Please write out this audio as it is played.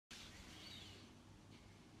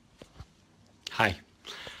Hi.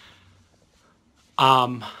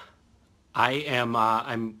 Um, I am.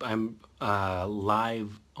 I'm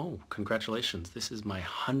live. Oh, congratulations! This is my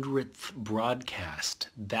 100th broadcast.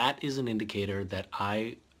 That is an indicator that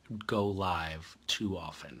I go live too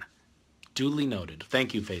often. Duly noted.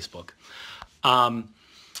 Thank you, Facebook. I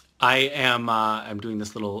am. I'm doing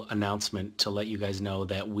this little announcement to let you guys know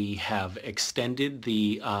that we have extended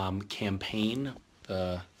the campaign.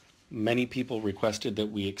 Many people requested that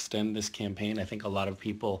we extend this campaign. I think a lot of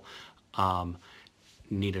people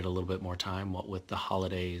needed a little bit more time, what with the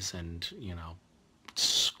holidays and,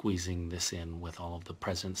 squeezing this in with all of the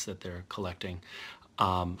presents that they're collecting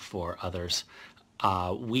for others.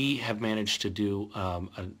 We have managed to do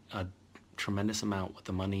a tremendous amount with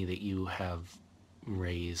the money that you have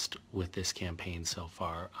raised with this campaign so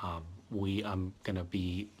far. I'm going to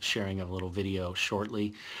be sharing a little video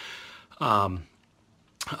shortly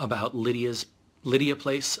about Lydia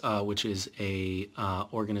Place, which is a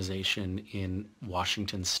organization in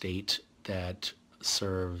Washington State that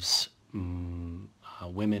serves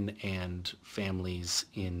women and families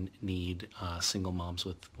in need, single moms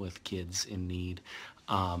with kids in need.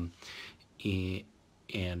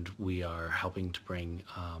 And we are helping to bring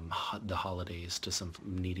the holidays to some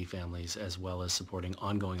needy families, as well as supporting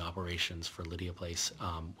ongoing operations for Lydia Place,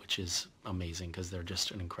 which is amazing because they're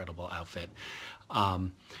just an incredible outfit.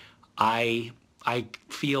 I I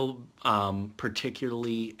feel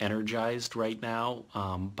particularly energized right now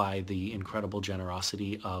by the incredible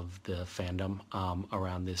generosity of the fandom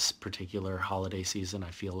around this particular holiday season. I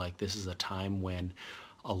feel like this is a time when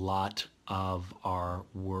a lot of our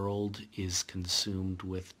world is consumed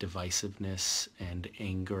with divisiveness and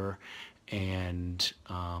anger, and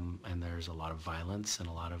there's a lot of violence and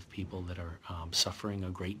a lot of people that are suffering a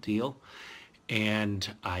great deal. And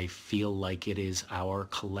I feel like it is our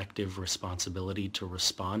collective responsibility to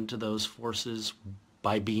respond to those forces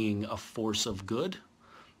by being a force of good,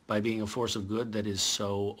 that is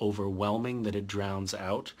so overwhelming that it drowns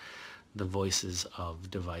out the voices of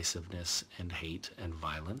divisiveness and hate and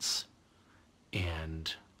violence.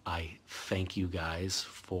 And I thank you guys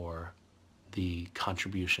for the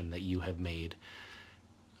contribution that you have made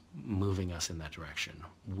moving us in that direction.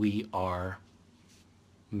 We are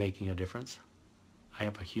making a difference. I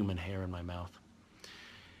have a human hair in my mouth.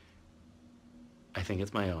 I think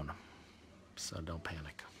it's my own, so don't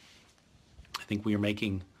panic. I think we are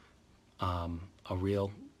making a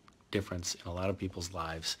real difference in a lot of people's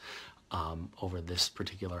lives over this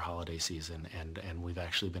particular holiday season, and we've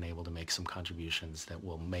actually been able to make some contributions that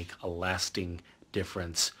will make a lasting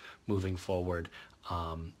difference moving forward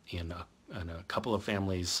in a couple of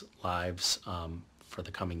families' lives for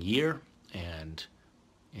the coming year, and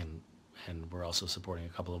in and we're also supporting a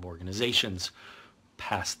couple of organizations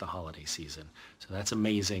past the holiday season. So that's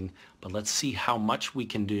amazing, but let's see how much we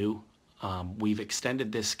can do. We've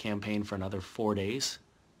extended this campaign for another 4 days.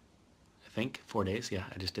 I think 4 days. Yeah,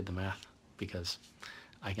 I just did the math because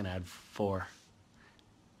I can add 4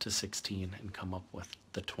 to 16 and come up with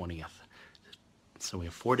the 20th. So we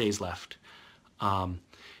have 4 days left.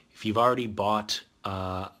 If you've already bought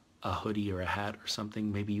a hoodie or a hat or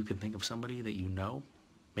something, maybe you can think of somebody that you know,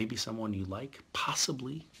 maybe someone you like,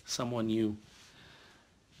 possibly someone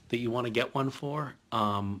that you want to get one for,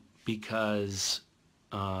 because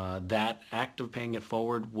that act of paying it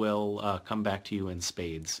forward will come back to you in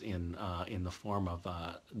spades in the form of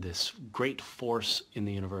this great force in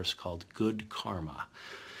the universe called good karma.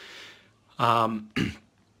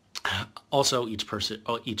 Also, each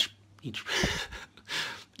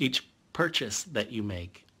each purchase that you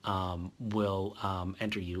make will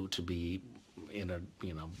enter you to be in a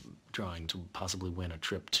drawing to possibly win a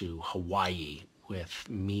trip to Hawaii with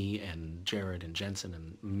me and Jared and Jensen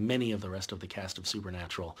and many of the rest of the cast of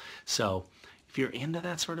Supernatural. So if you're into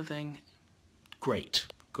that sort of thing, great,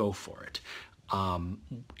 go for it.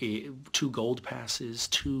 2 gold passes,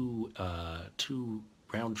 two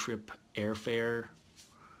round trip airfare.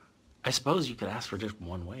 I suppose you could ask for just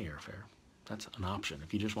one-way airfare. That's an option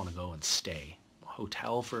if you just want to go and stay.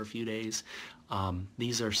 Hotel for a few days.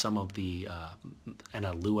 These are some of the, and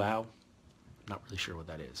a luau. Not really sure what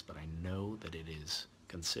that is, but I know that it is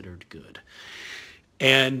considered good.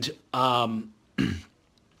 And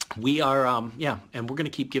we are, yeah, and we're going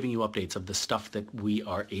to keep giving you updates of the stuff that we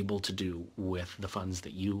are able to do with the funds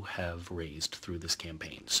that you have raised through this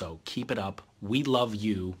campaign. So keep it up. We love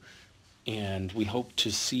you. And we hope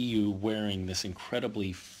to see you wearing this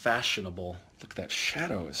incredibly fashionable, look, that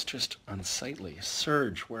shadow is just unsightly.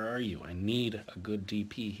 Serge, where are you? I need a good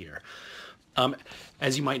DP here.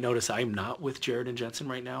 As you might notice, I'm not with Jared and Jetson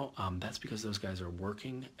right now. That's because those guys are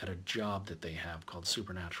working at a job that they have called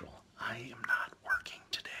Supernatural. I am not working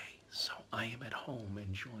today, so I am at home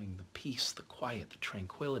enjoying the peace, the quiet, the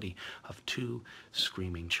tranquility of two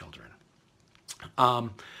screaming children. All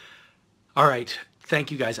right. Thank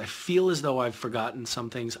you, guys. I feel as though I've forgotten some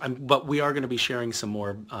things, but we are going to be sharing some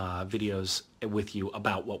more videos with you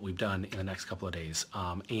about what we've done in the next couple of days,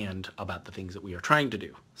 and about the things that we are trying to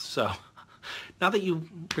do. So, not that you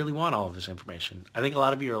really want all of this information. I think a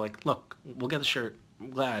lot of you are like, look, we'll get the shirt. I'm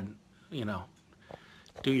glad, you know,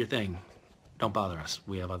 do your thing. Don't bother us.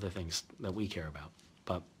 We have other things that we care about.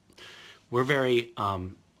 But we're very, I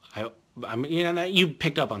mean, you know, you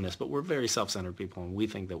picked up on this, but we're very self-centered people, and we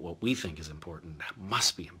think that what we think is important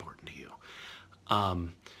must be important to you.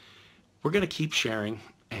 We're going to keep sharing,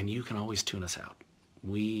 and you can always tune us out.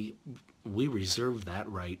 We reserve that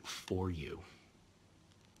right for you.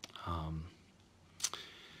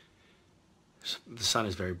 The sun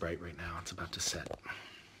is very bright right now. It's about to set.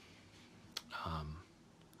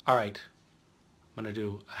 All right. I'm going to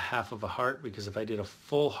do a half of a heart, because if I did a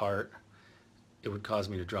full heart, it would cause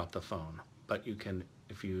me to drop the phone. But you can,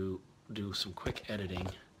 if you do some quick editing,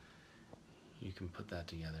 you can put that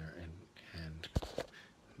together and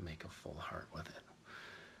make a full heart with it.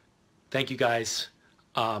 Thank you, guys.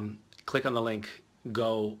 Click on the link.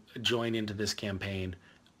 Go join into this campaign.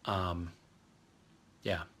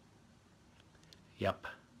 Yeah. Yep.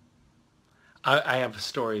 I have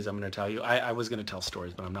stories I'm going to tell you. I was going to tell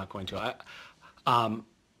stories, but I'm not going to.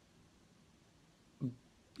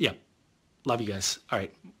 Yeah. Love you guys. All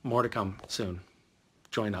right. More to come soon.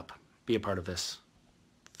 Join up. Be a part of this.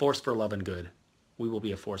 Force for love and good. We will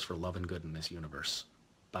be a force for love and good in this universe.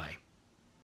 Bye.